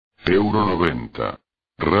Euro90.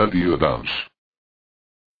 Radio Dance.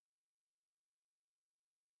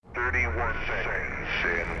 31 seconds,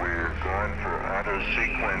 and we're going for auto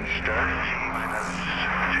sequence start. T-minus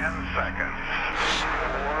 10 seconds.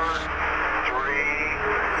 4, 3,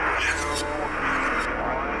 2,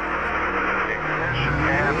 1. Ignition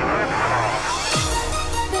and liftoff.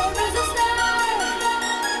 There is a star.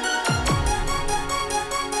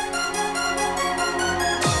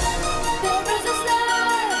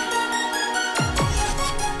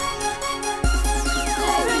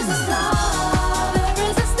 There is a star. There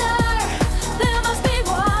is a star.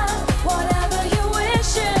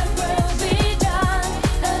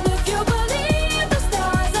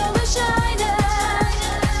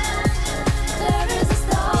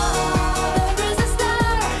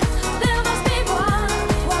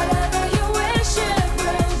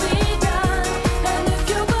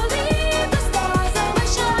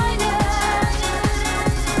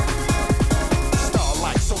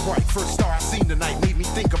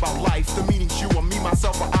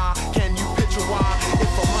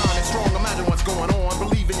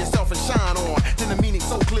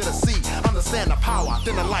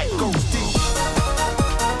 Then the light goes deep.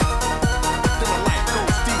 Then the light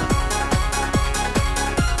goes deep.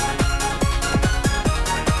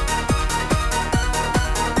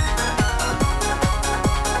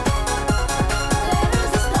 There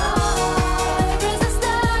is a star. There is a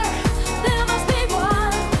star. There must be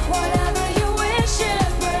one. Whatever you wish, it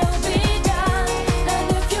will be done. And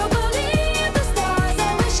if you believe the stars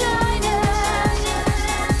always shining,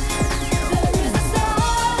 there is a star.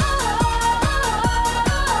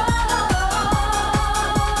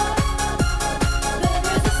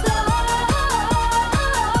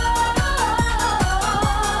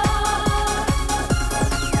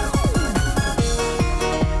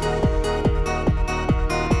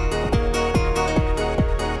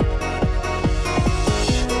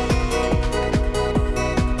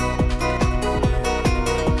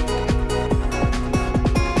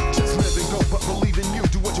 Just live and go, but believe in you.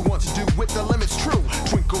 Do what you want to do with the limits true.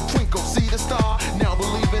 Twinkle, twinkle, see the star. Now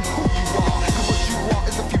believe in who you are. Cause what you are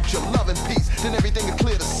is the future, love and peace. Then everything is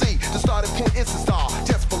clear to see. The starting point is the star.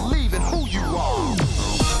 Just believe in who you are.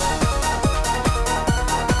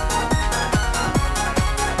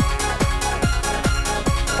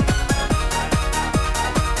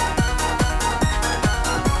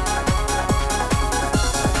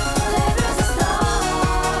 There is a star.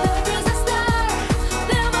 There is a star.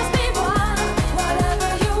 There must be one. Whatever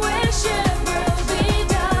you wish, it will be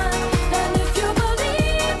done. And if you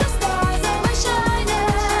believe the stars always shining,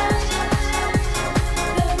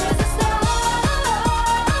 there is a star.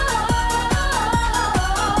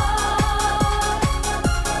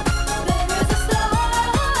 There is a star.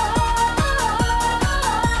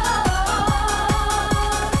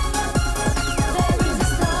 There is a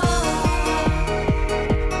star.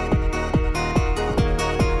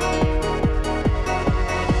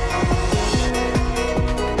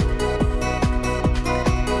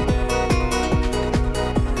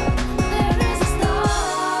 There is a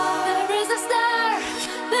star, there is a star,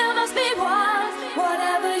 there must be one.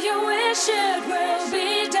 Whatever you wish, it will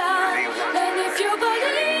be done. And if you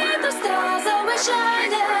believe the stars always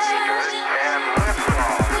shining, And liftoff.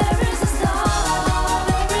 there is a star,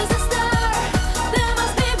 there is a star, there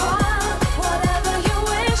must be one. Whatever you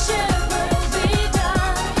wish, it will be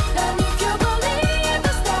done. And if you believe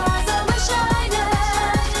the stars always shining,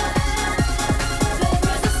 there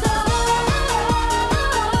is a star.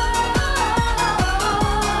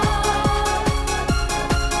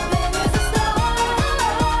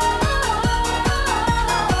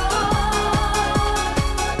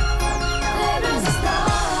 There is a star.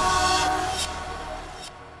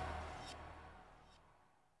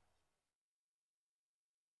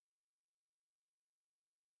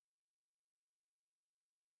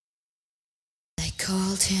 They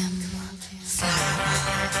called him Pharao.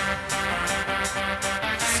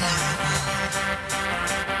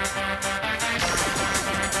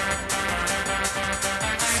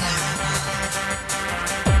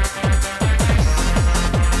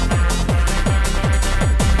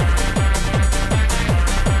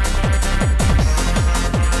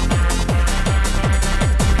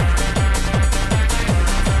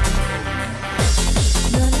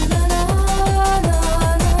 Na na na na na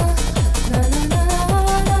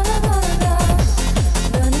na na na na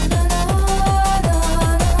na na.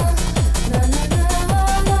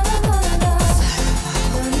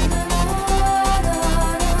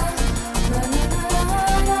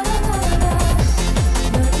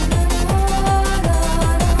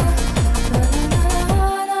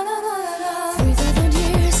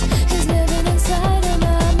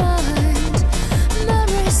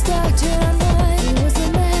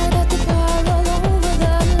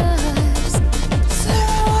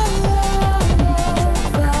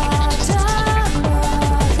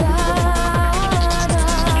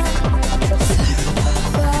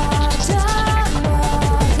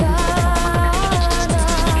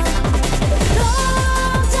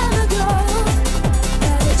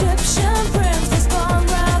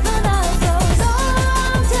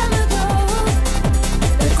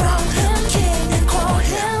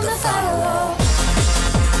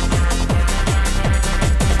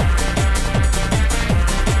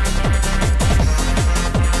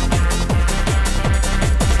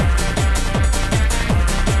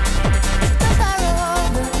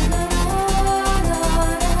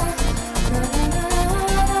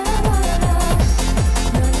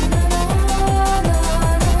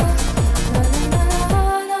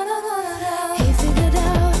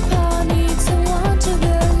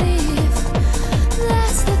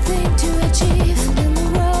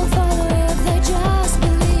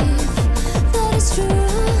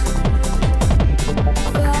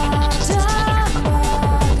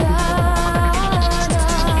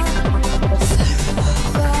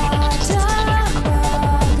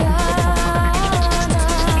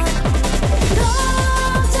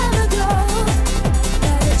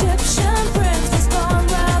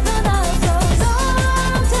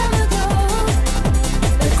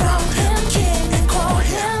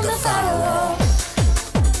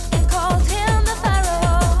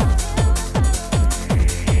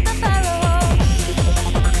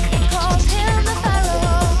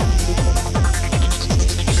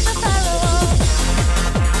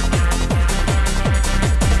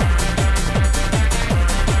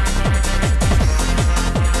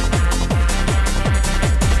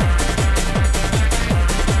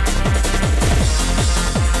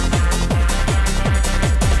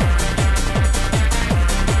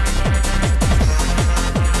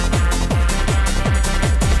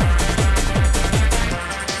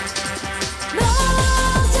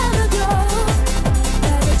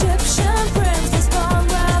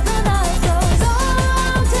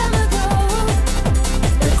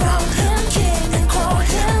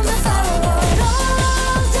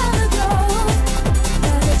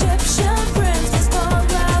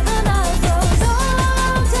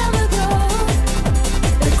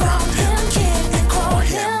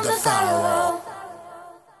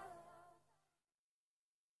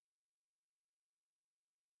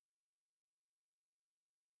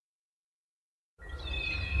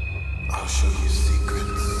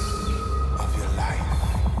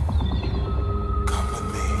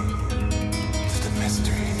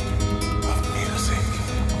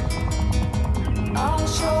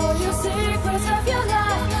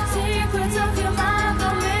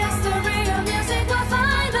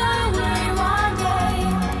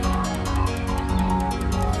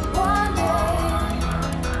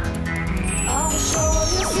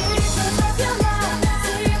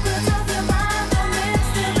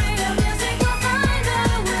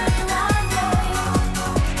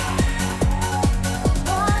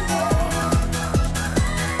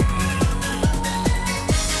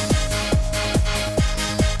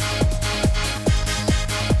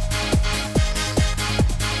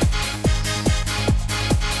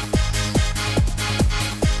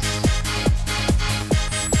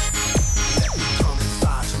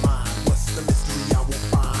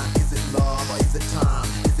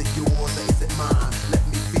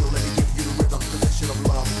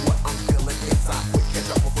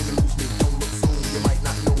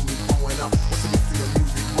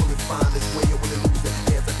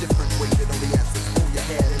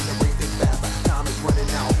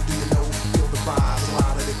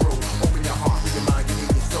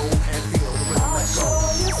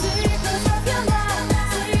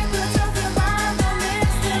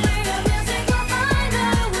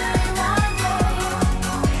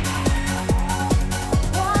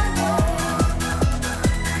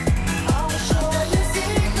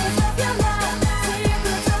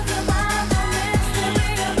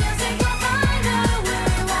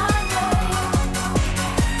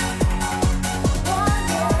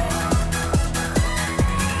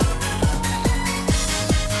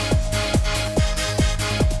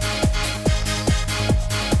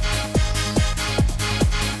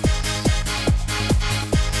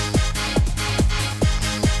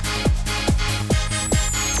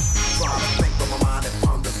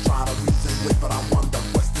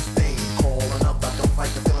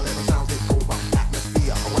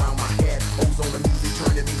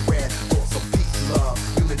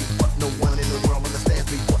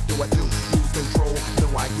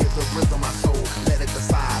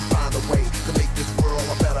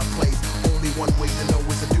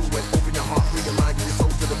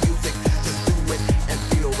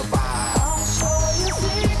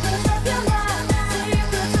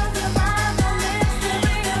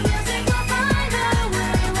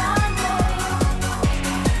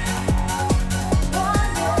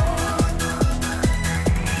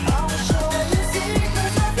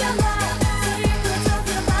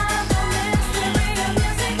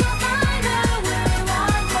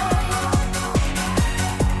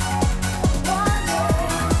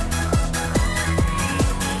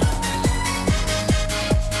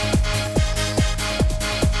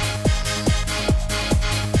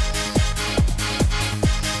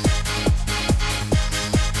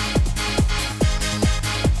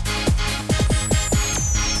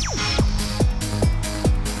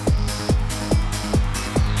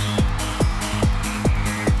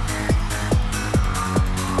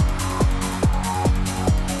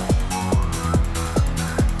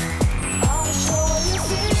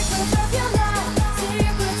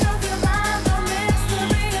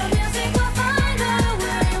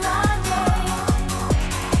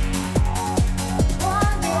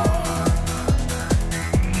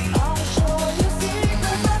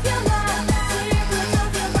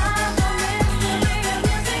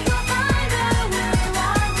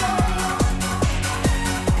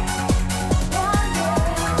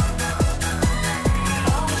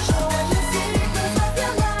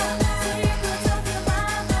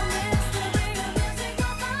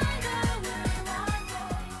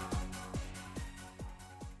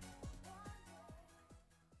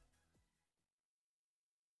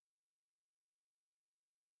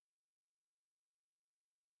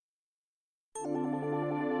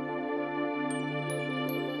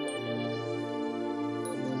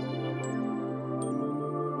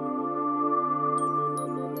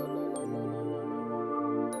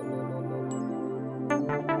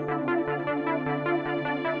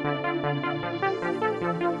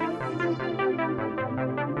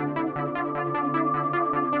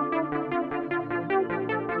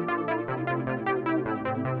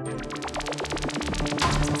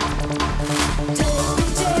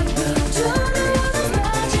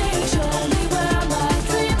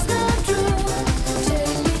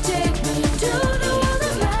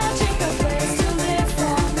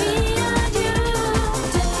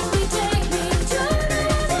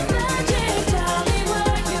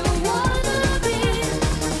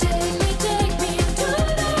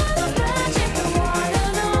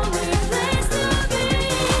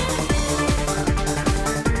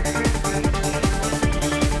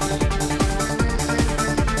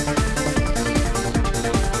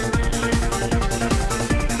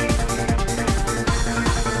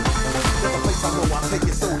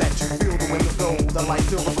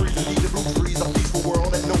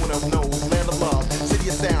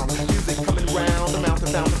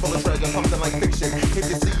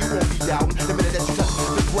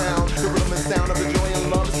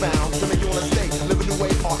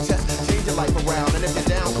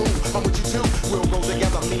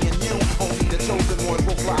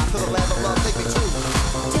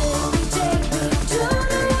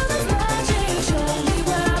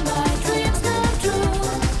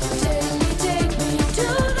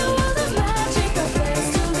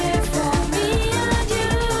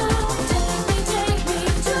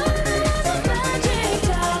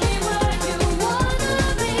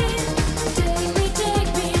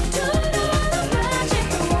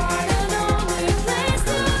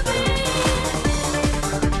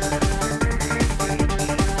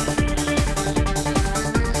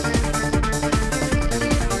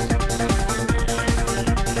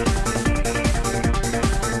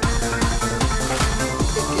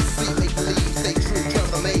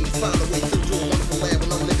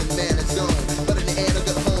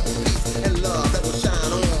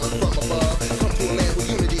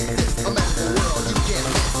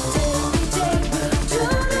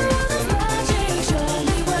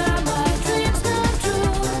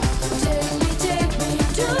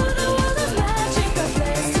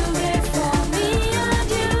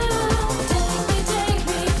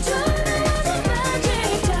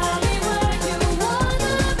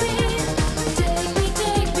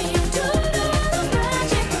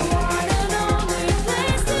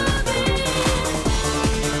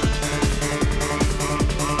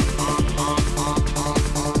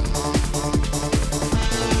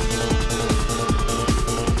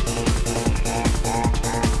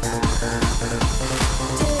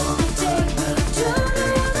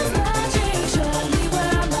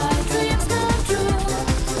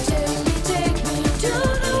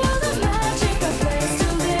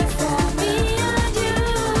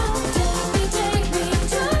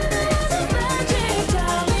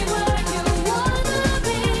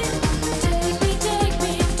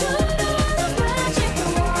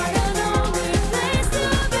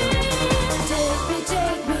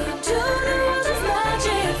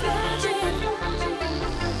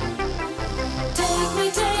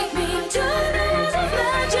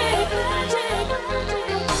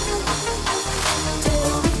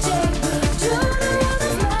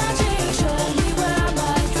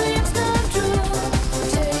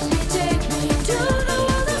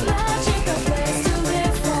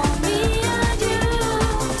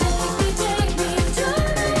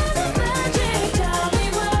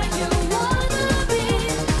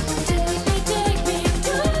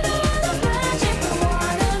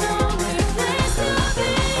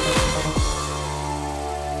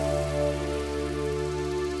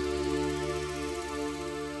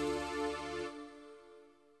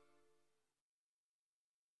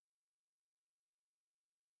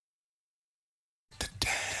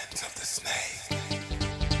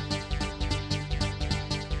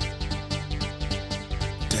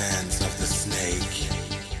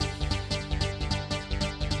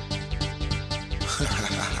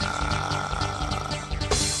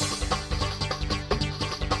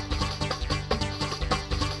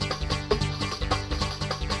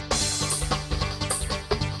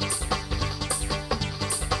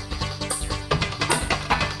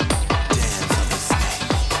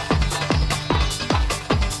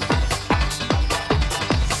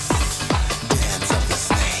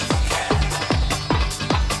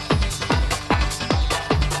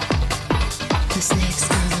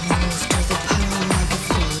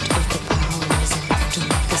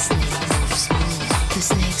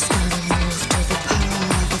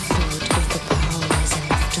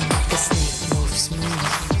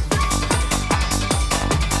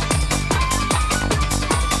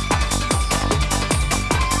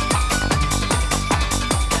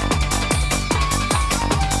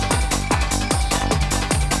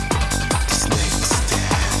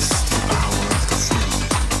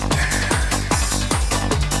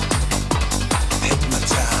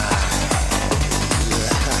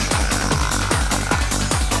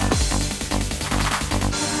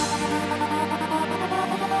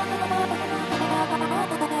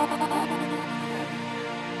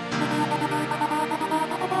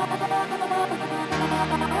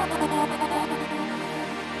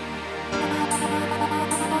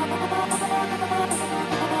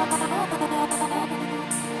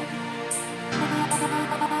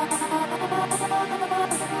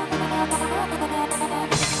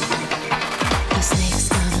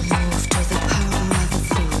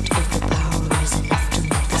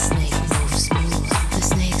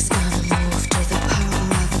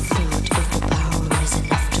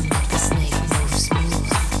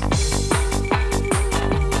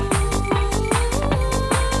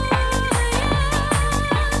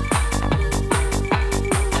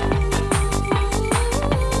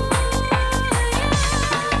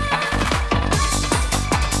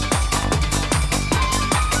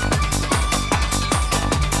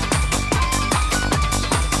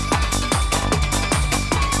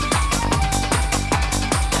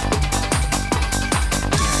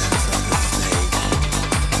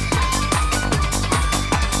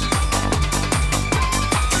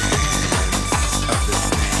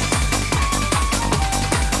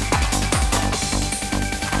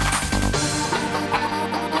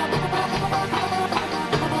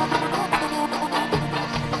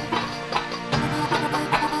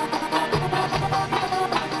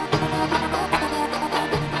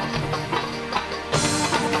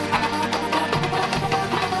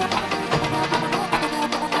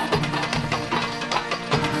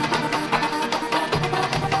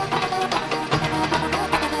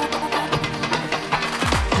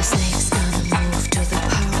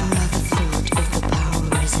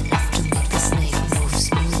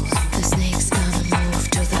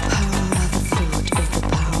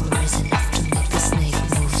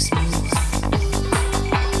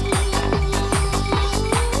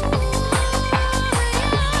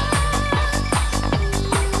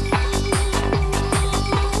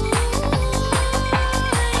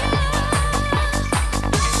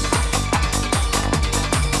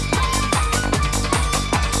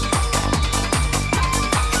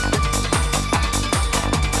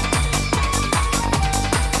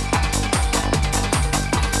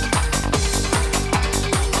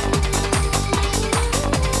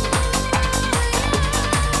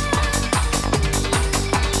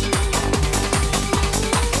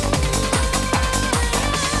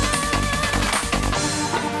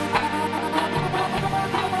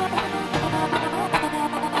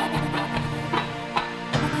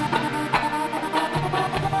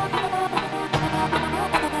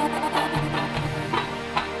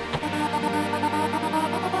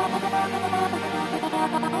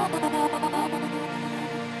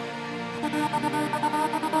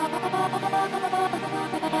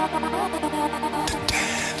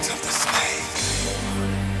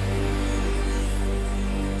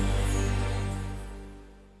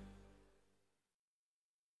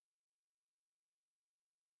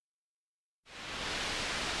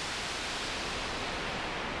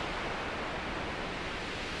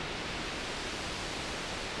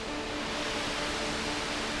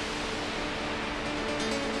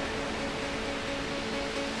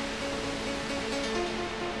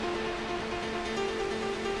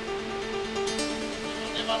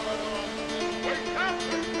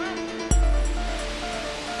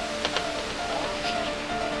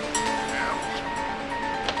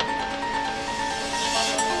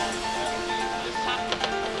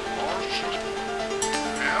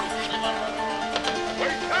 Now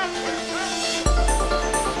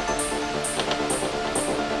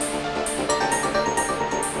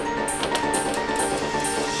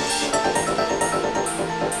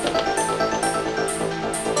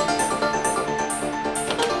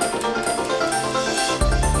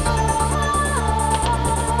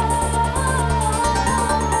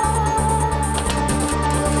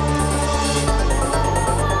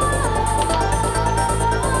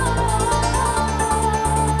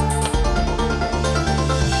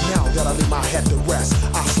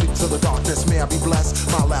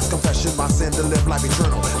live life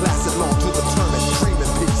eternal, lasted long to the term and dream in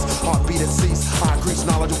peace. Heartbeat and cease, I increase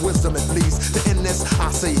knowledge and wisdom at least. To end this, I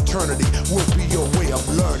say eternity will be your way of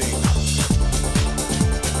learning.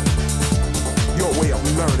 Your way of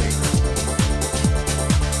learning.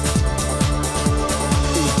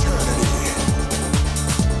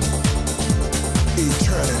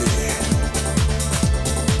 Eternity.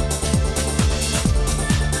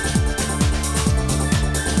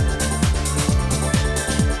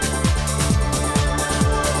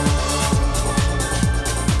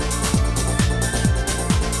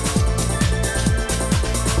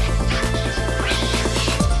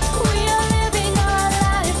 We are living our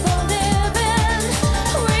life for living.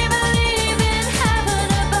 We believe in heaven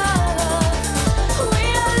above. We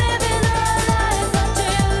are living our life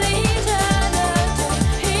until eternity,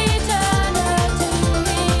 eternity.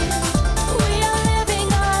 We are living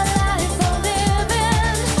our life for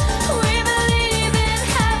living. We believe in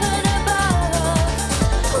heaven above.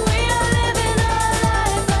 We are living our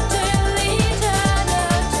life until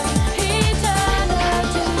eternity,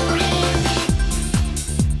 eternity.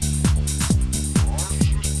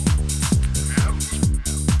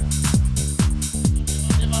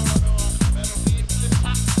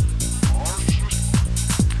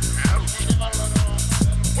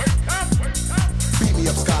 Beat me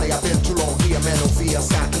up, Scotty, I've been too long here, man, no fear,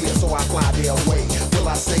 sky clear, so I fly their way. Will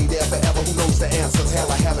I stay there forever? Who knows the answers? Hell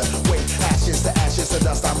or heaven? Wait, ashes to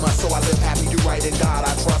dust, I must, so I live happy, do right, in God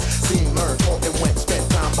I trust. Seen, learned, taught, and went, spent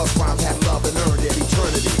time, bust rhymes, had love, and earned it,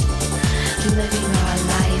 eternity. Living our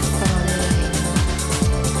life for living.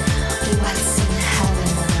 What's in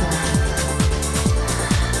heaven above?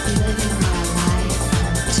 Living our life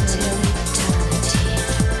until eternity,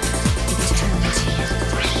 eternity.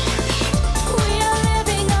 We are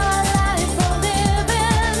living our life for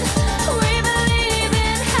living. We believe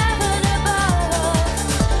in heaven above.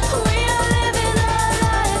 We are living our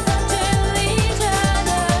life until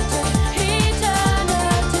eternity,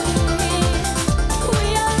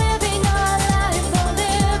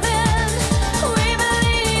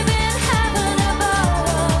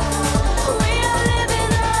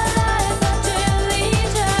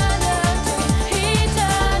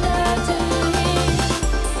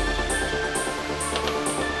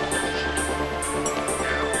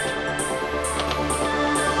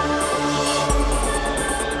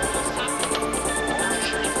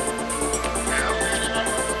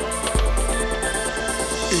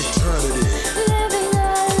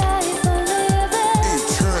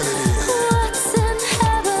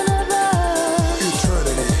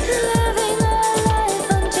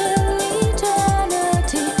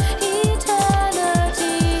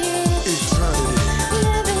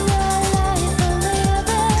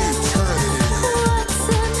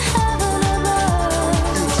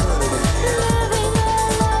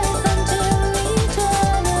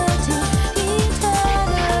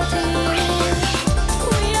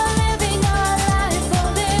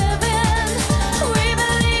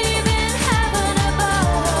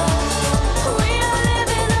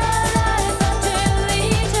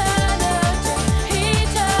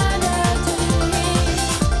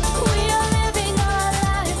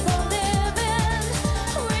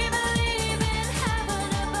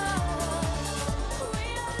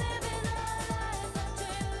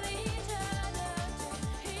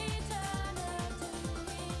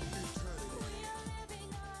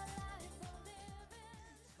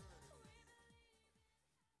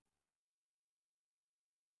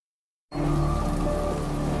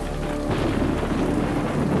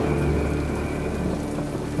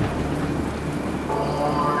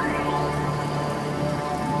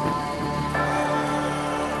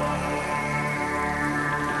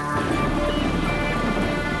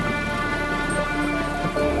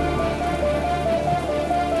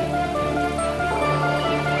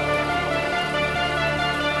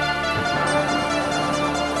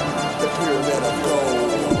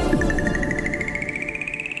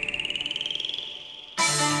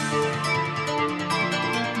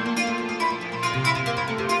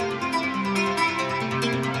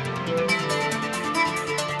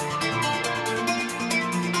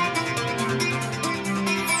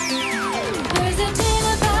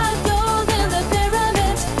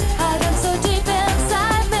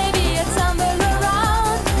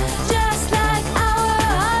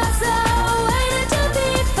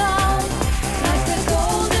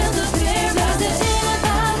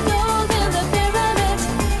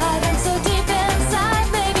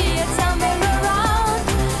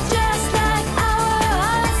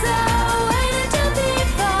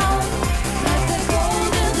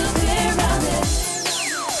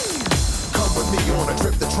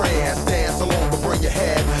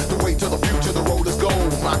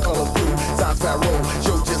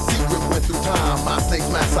 States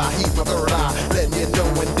Mass, I heat my third eye, letting you know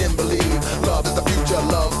and then believe. Love is the future,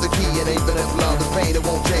 love's the key, and even if love is pain, it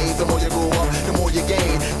won't change. The more you grow up, the more you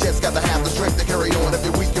gain. Just got to have the strength to carry on. If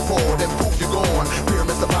you're weak, you're poor, then poof, you're gone.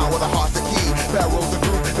 Pyramids the power, the heart's the key. Pharaoh's the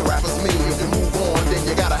group, the rapper's me. If you move on, then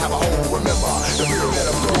you gotta have a hole. Remember, the pyramid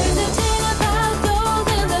of gold. There's a thing about gold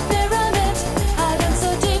in the pyramid, hiding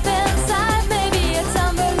so deep inside. Maybe it's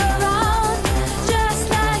somewhere around, just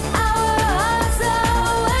like our hearts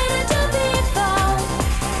are waiting to be found.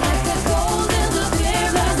 Like the gold in the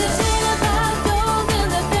pyramid. There's a thing about gold in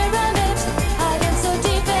the pyramid, hiding so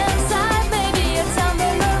deep inside. Maybe it's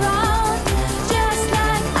somewhere around, just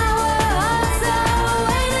like our hearts are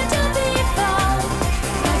waiting to be found.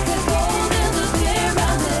 Like the gold in the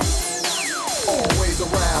pyramid. Always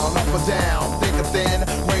around, up or down, thick or thin,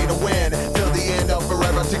 way to win. Till the end of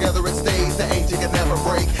forever, together it stays. The ancient can never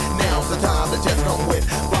break. Now's the time the jets come with.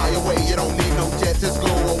 Fly away, you don't need no jet, just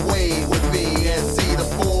go away with me and see the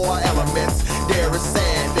four elements. There is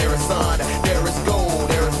sand, there is sun, there is gold,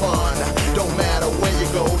 there is fun. Don't matter where you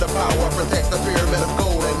go, the power protects the pyramid of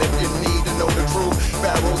gold. And if you need to know the truth,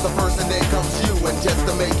 Pharaoh's the first and then comes you. And just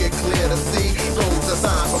to make it clear to see, gold's the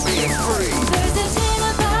sign for being free. There's a thing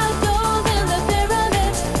about gold in the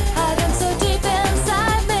pyramid, hiding so deep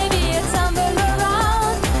inside. Maybe it's somewhere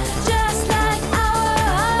around, just like our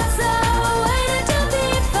hearts are waiting to be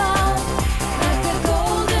found. Like the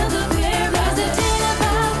gold in the pyramid. There's a thing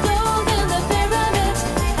about gold in the pyramid,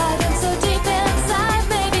 hiding so deep inside.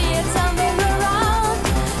 Maybe it's somewhere around,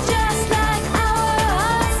 just like our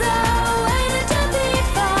hearts are waiting to be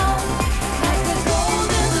found. Like the gold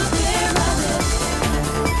in the pyramid.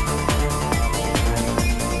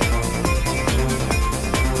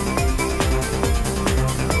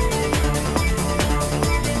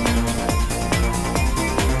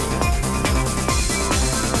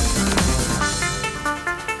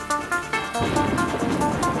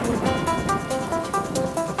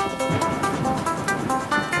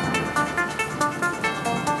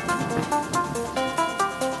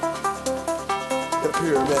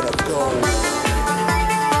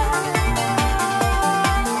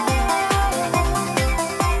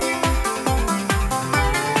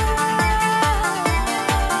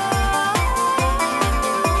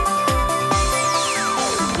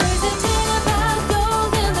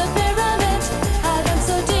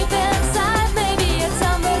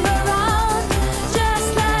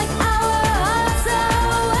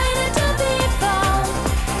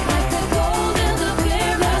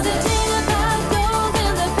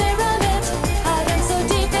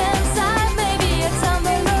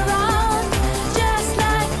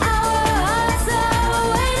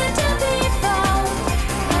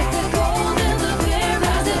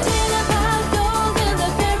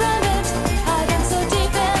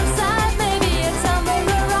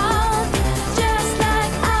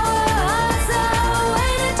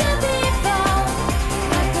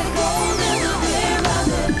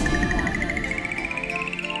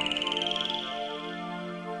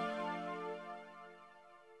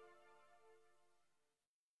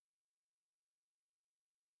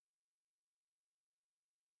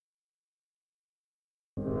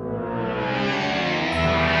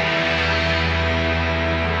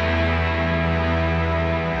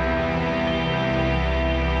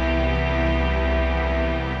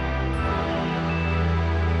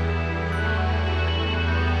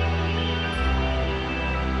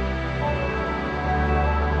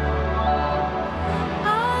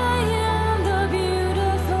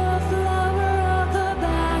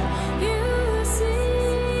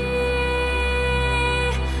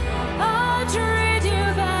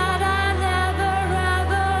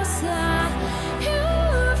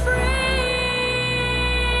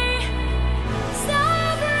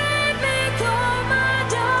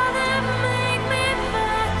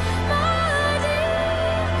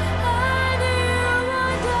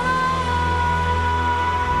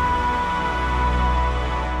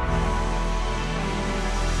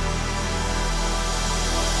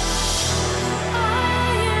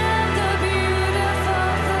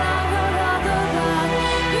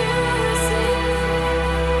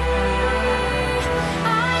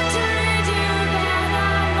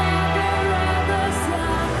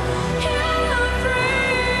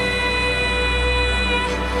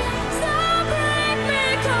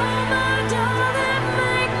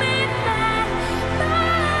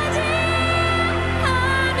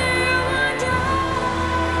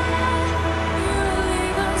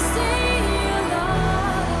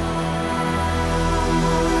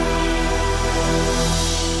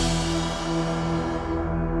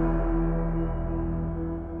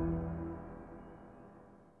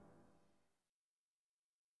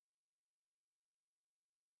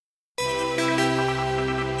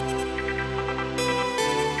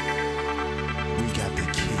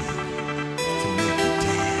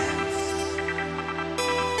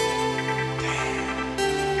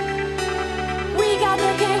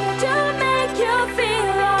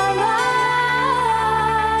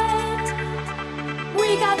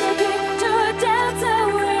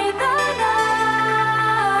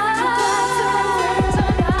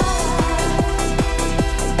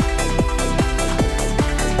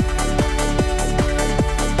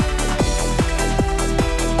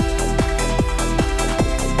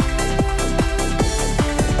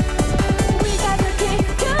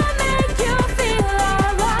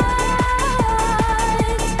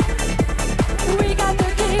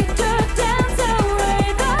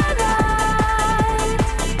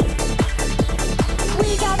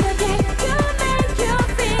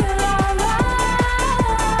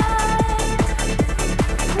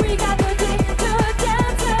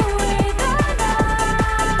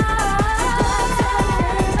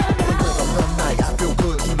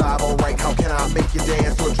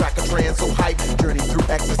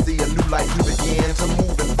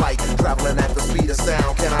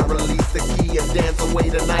 away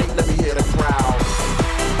tonight, let me hear the crowd.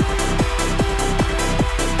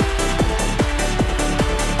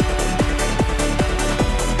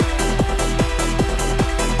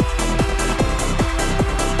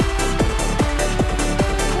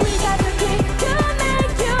 We got the kick to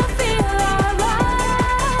make you feel alright.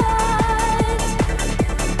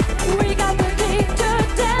 We got the kick to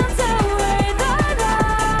dance away the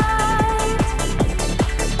night.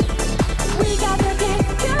 We got the kick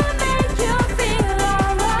to make you feel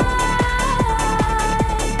alright.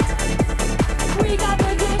 We got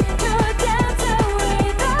the kick to dance away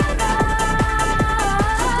the night.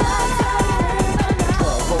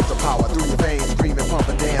 12 volts of power through your veins, screaming, pump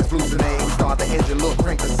and dance, blues and aim. Start the engine, look,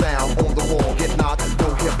 crank the sound on the wall, get knocked.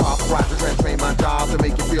 Go hip hop, rap the trend, train my job to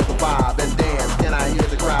make you feel the vibe and dance. Can I hear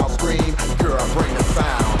the crowd scream? Girl, bring the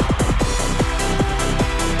sound.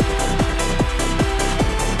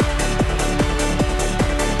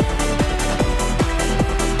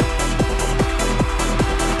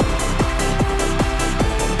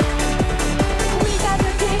 We got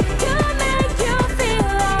the kick to make you feel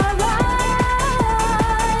alright.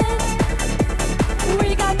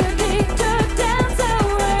 We got the kick to dance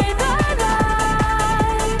away the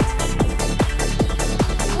night.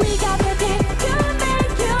 We got the kick to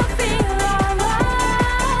make you feel alright.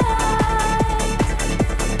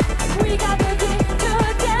 We got the kick to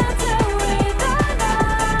dance away the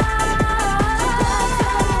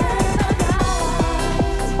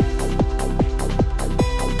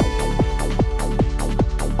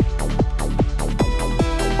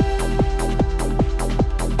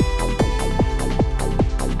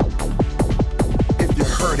If you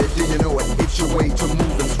heard it, do you know it? It's your way to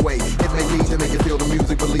move and sway. It may lead to make you feel the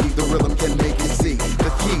music, believe the rhythm can make you see.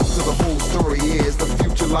 The key to the whole story is the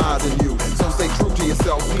future lies in you. So stay true to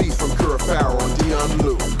yourself, please, from Pharao and Dion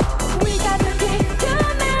Lou. We got the kick to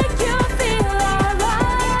make you feel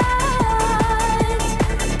alright.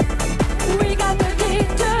 We got the kick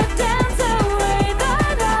to dance away the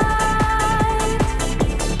night.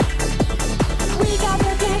 We got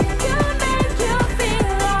the kick to make you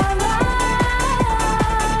feel alright.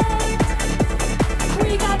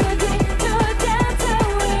 We got the kick to dance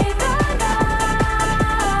away the night.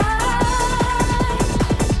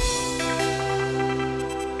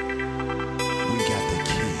 We got the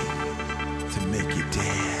key to make you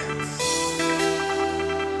dance.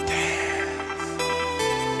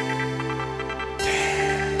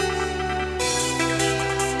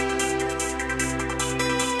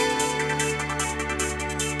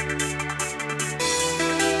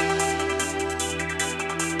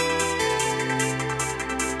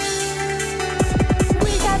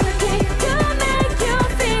 We got the kick to make you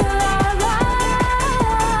feel alright.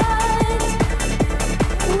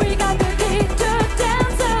 We got the kick to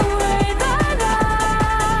dance away the night.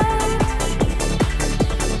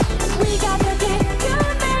 We got the kick to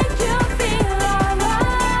make you feel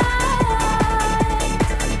alright.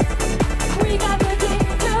 We got the kick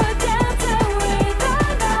to dance away the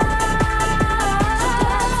night.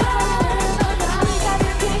 We got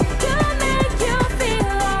the kick to make you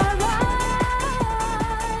feel alright.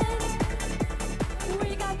 We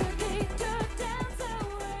got the kick to dance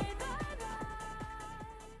away the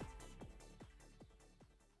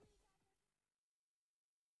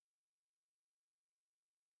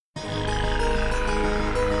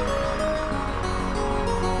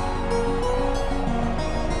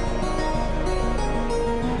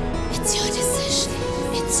It's your decision.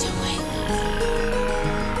 It's your way.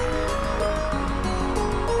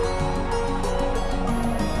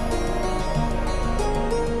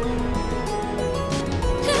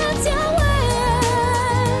 It's your way.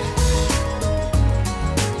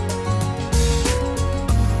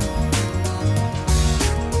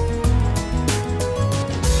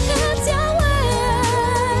 It's your way.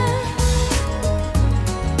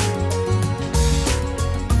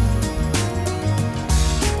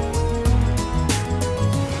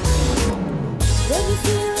 When you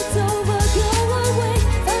feel it's over, go away.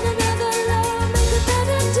 Find another love, make a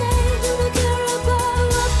better day. You don't care about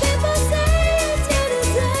what people say. It's your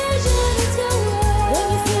decision, it's your way. When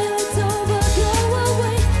you feel it's over, go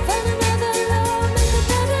away. Find another love, make a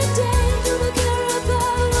better day. You don't care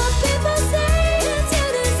about what people say. It's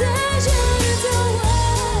your decision, it's your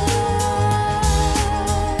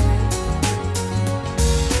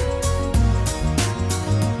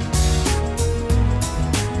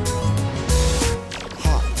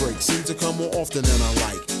Heartbreak seems to come more often than I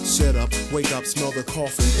like. Sit up, wake up, smell the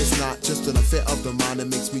coffin. It's not just an affair of the mind that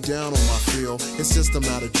makes me down on my feel. It's just I'm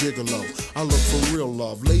not a gigolo. I look for real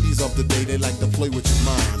love. Ladies of the day, they like to play with your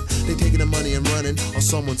mind. They taking the money and running, or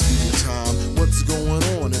someone's feeding time. What's going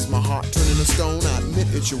on? Is my heart turning to stone? I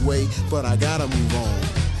get your way, but I gotta move on.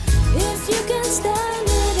 If you can stand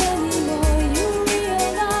it anymore, you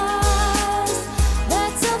realize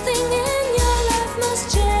that something in your life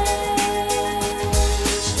must change.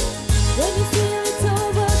 When you feel it's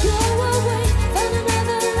over, go away, find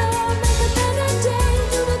another love, make a better day.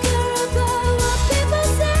 You don't care about what people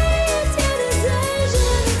say, it's your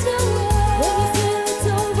decision, it's your way. When you feel it's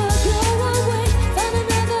over, go away, find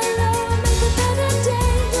another love, make a better day.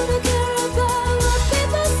 You don't care about what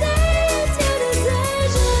people say, it's your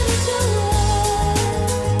decision, it's your way.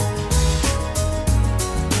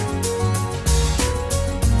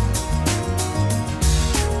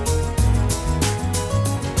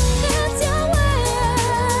 It's your way.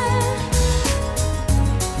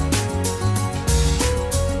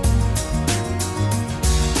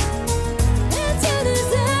 It's your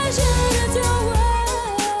decision, it's your way.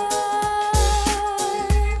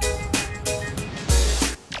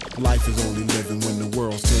 Life is only living when the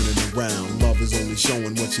world's turning around. Love is only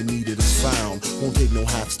showing what you needed is found. Won't take no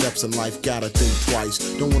half steps in life, gotta think twice.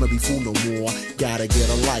 Don't wanna be fooled no more, gotta get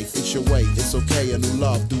a life. It's your way, it's okay, a new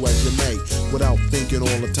love, do as you may. Without thinking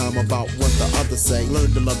all the time about what the others say.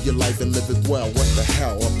 Learn to love your life and live it well. What the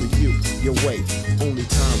hell, up to you, your way, only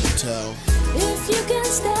time will tell. If you can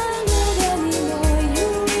stand it anymore, you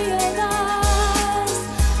realize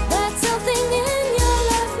that something in your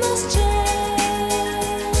life must change.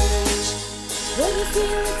 When you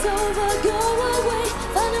feel it's over, go away,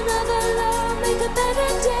 find another love, make a better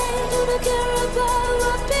day. You don't care about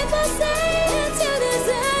what people say, it's your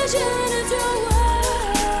decision, it's your way.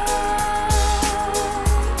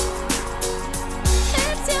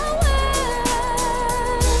 It's your way.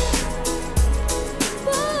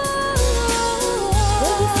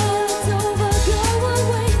 When you feel it's over, go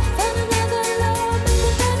away, find another love, make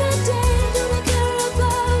a better day. You don't care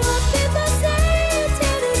about what people say, it's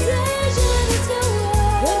your decision, it's your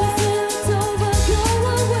way. When you feel it's over, go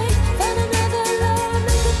away, find another love,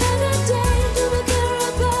 make a better day. You don't care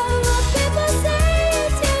about what people say,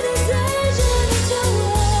 it's your decision, it's your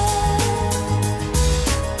way.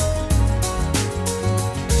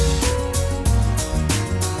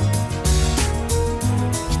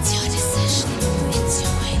 It's your decision. It's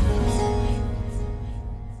your way.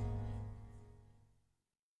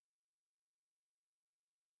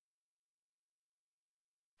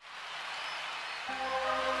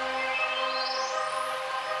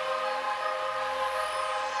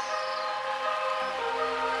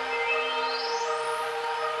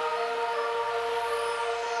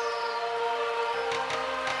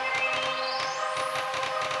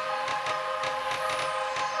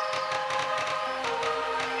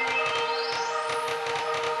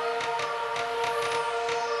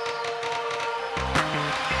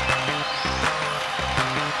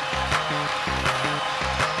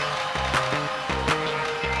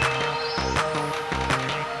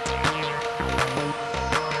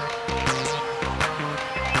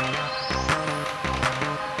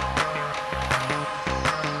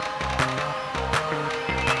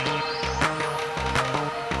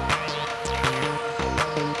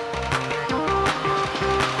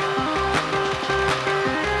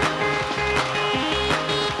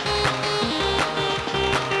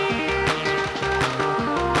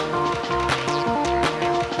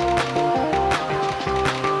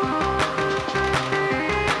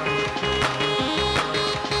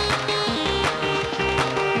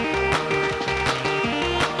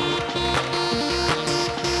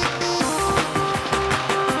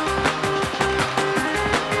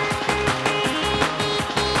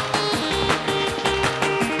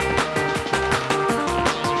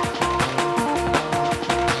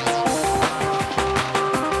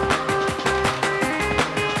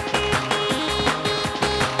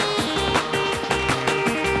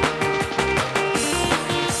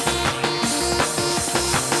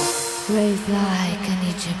 Raised like an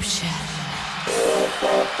Egyptian.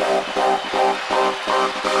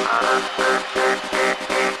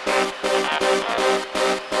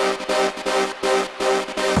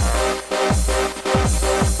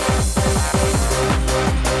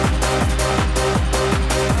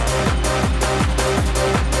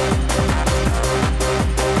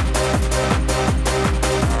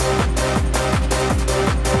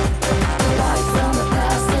 Life from the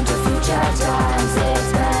past into future times,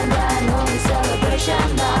 expand and holy celebration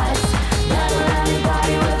nights. Never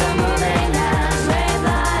anybody with a moving hands, rave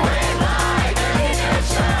like an Egyptian.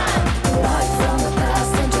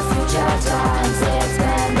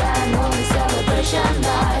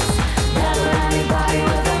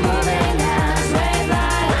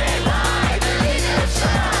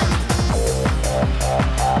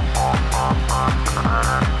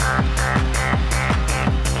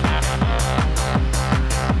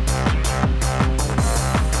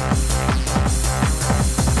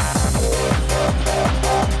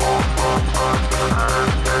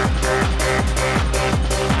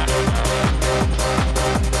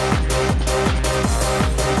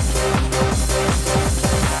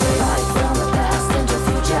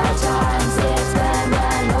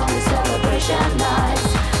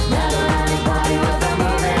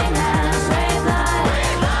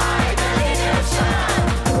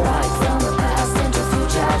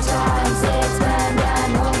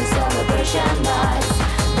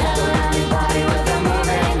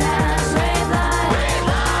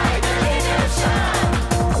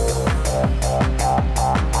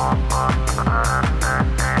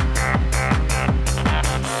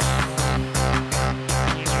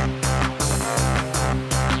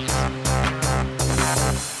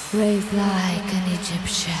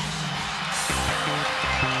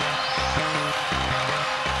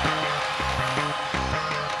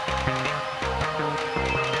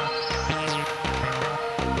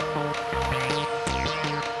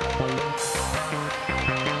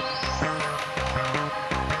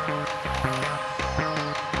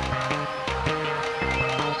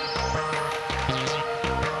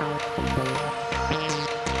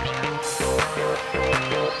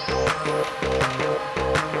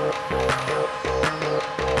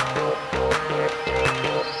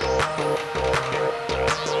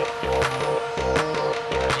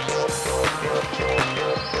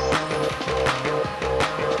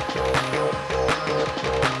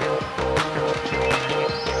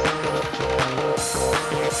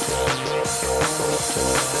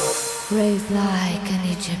 Rave like an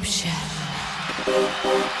Egyptian.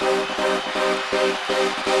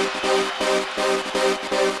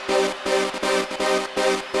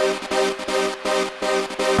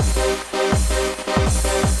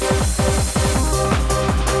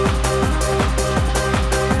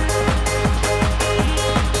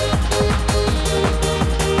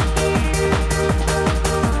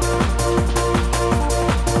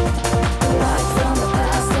 Right from the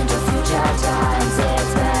past into future times,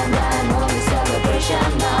 it's band and only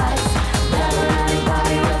celebration nights. Never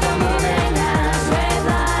anybody with a moving hands, rave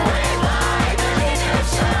like an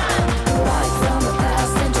Egyptian. Right from the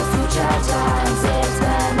past into future times, it's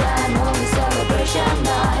band and only celebration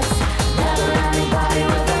nights. Never anybody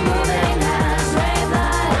with a moving hands, rave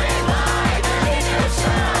like an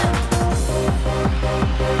Egyptian.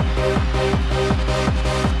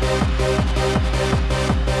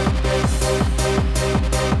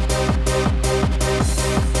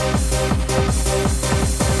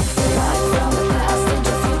 Right from the past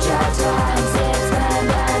into future times, it's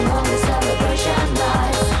band and only celebration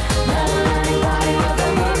nights. Never anybody with a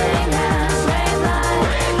moving hands, rave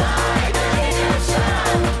like an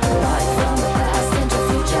Egyptian. Right from the past into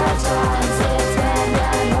future times, it's band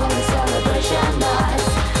and only celebration nights.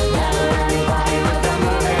 Never anybody with a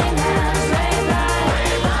moving hands, rave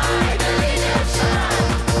like an Egyptian.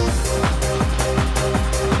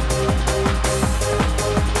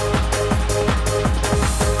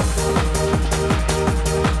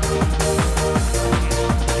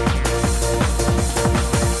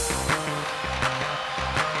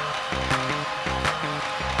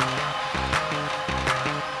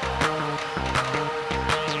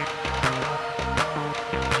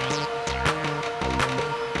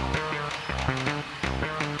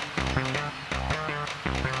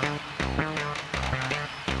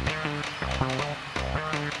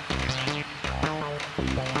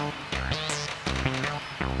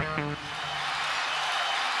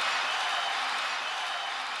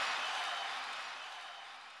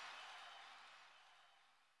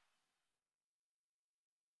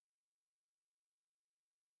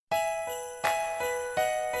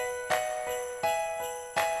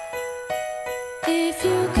 If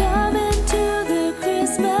you come into the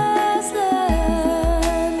Christmas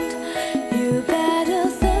land, you better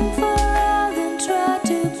think for all and try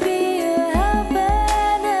to be a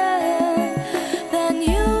helping hand. Then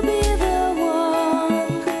you'll be the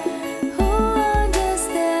one who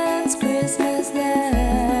understands Christmas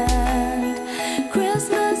land.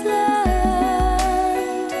 Christmas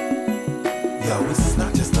land. Yo, it's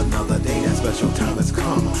not just another day, that special time has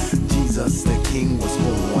come. Jesus the King was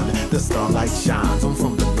born, the starlight shines on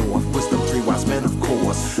from the north. Wisdom, three wise men, of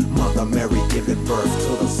course. Mother Mary giving birth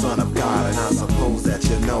to the Son of God, and I suppose that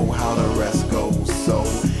you know how the rest goes. So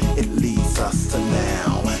it leads us to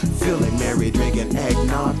now, feeling merry, drinking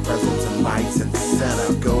eggnog, presents and lights, and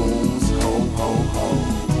Santa goes ho ho ho.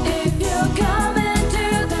 If you're coming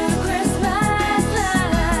to the Christmas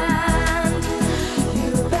land,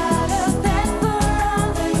 you better think for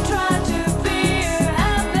all and try to be a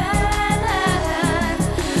helping hand.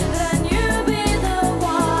 Then you'll be the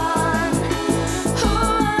one who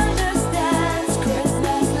understands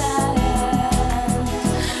Christmas land.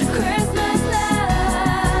 Christmas land.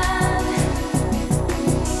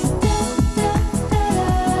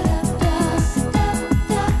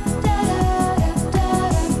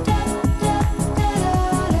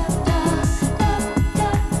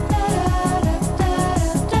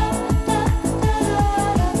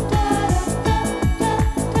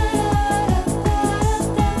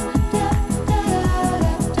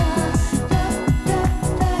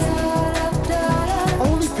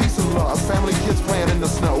 Only peace and love, family, kids playing in the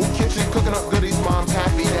snow. Kitchen cooking up goodies, mom's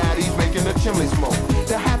happy, daddy's making the chimney smoke.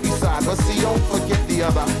 The happy side, but see, don't forget the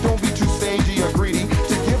other. Don't be too stingy or greedy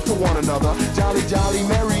to give to one another. Jolly, jolly,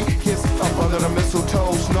 merry, kiss up under the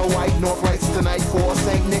mistletoe. Snow White, North Lights tonight for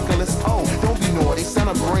St. Nicholas. Oh, don't be naughty,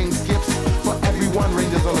 Santa brings gifts for everyone.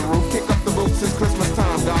 Rangers on the roof, kick up the boots, it's Christmas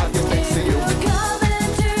time. God give thanks to you. You're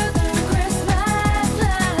coming to the Christmas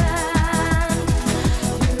land.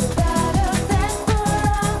 You better think for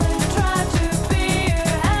all and try to be a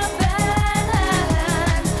helping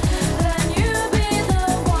hand. Then you'll be the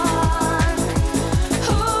one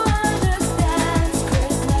who understands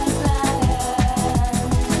Christmas land.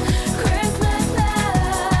 Christmas land.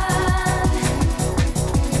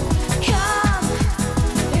 Come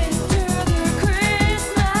into the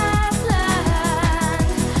Christmas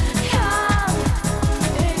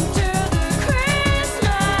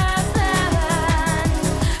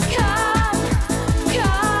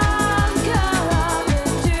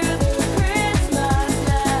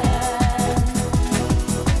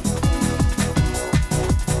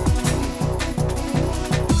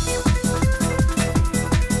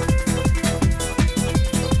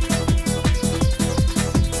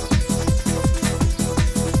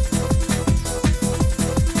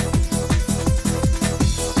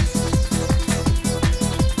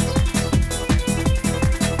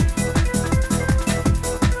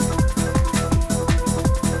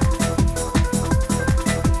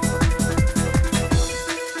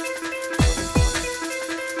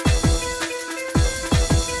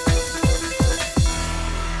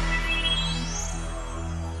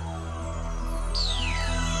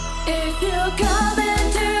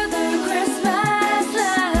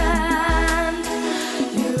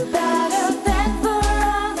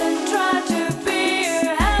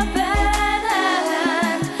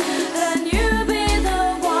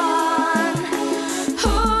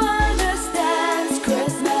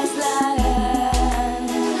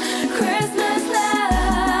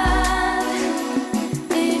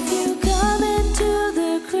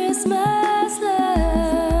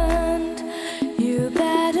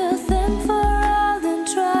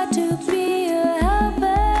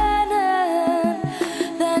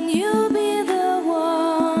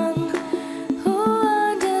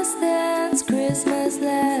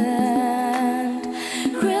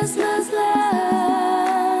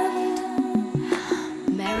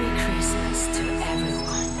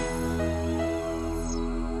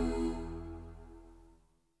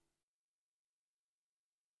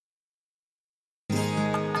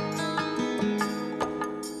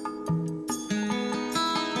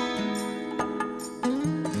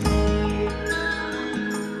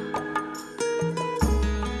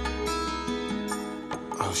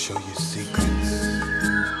show you secrets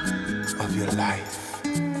of your life.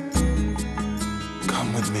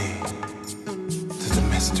 Come with me to the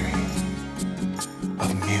mystery of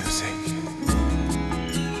music.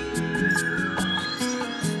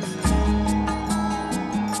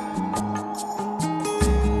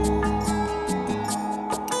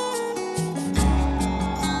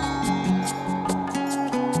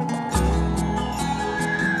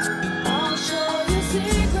 I'll show you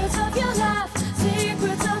secrets of your life,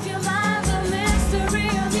 secrets of your mind, the mystery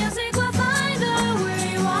of music. We'll find a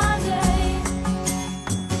way one day.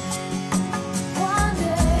 One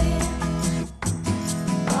day.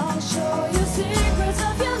 I'll show you secrets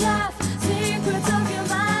of your life, secrets of your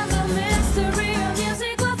mind, the mystery of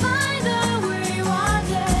music. We'll find a way one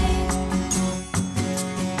day.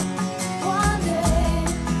 One day.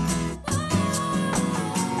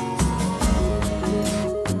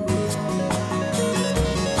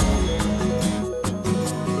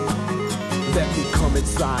 Let me come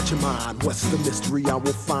inside your mind. What's the mystery I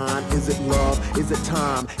will find? Is it love? Is it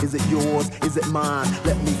time? Is it yours? Is it mine?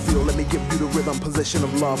 Let me feel, let me give you the rhythm. Position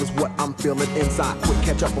of love is what I'm feeling inside. Quick,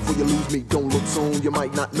 catch up before you lose me. Don't look soon, you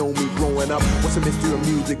might not know me growing up. What's the mystery of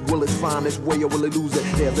music? Will it find its way or will it lose it?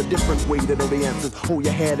 There's a different way to know the answers. Hold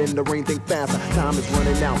your head in the rain, think faster. Time is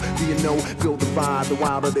running out. Do you know? Feel the vibe, the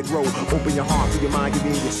wilder they grow. Open your heart, feel your mind, give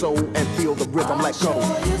me your soul, and feel the rhythm. Let go. I'll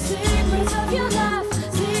show you secrets of your life,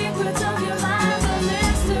 secrets of your mind, the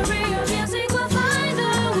mystery of music. We'll find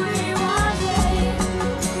a way one day.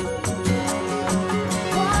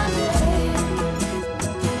 One day.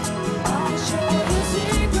 I'll show you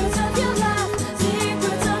secrets of your life,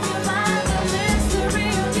 secrets of your mind, the mystery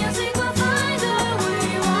of music. We'll find a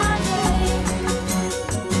way one day.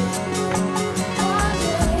 One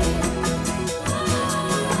day.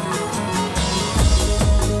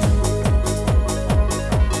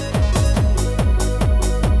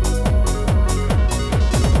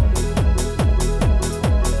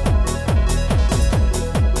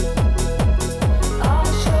 I'll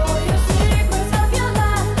show you secrets of your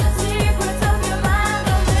life, secrets of your mind,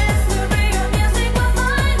 the mystery of music. We'll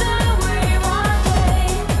find a way one day.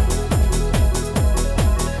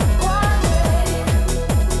 One day.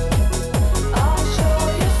 I'll show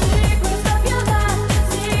you secrets of your life,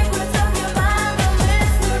 secrets of your mind, the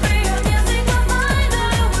mystery of music. We'll find a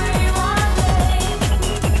way one day.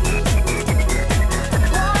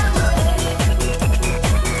 I'll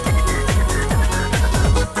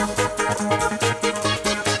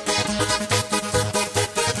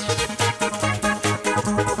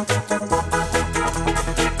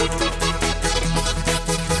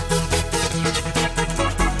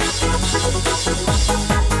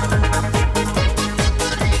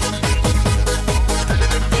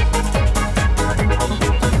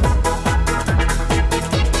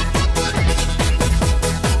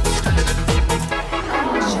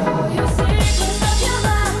show you secrets of your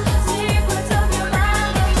life, secrets of your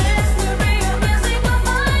mind, the mystery of music. We'll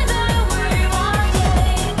find a way one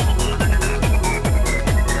day.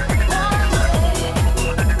 One day.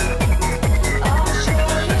 I'll show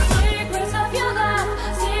you secrets of your life,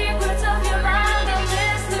 secrets of your mind, the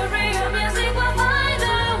mystery of music. We'll find a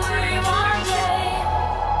way one day.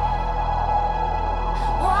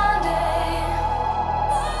 One day.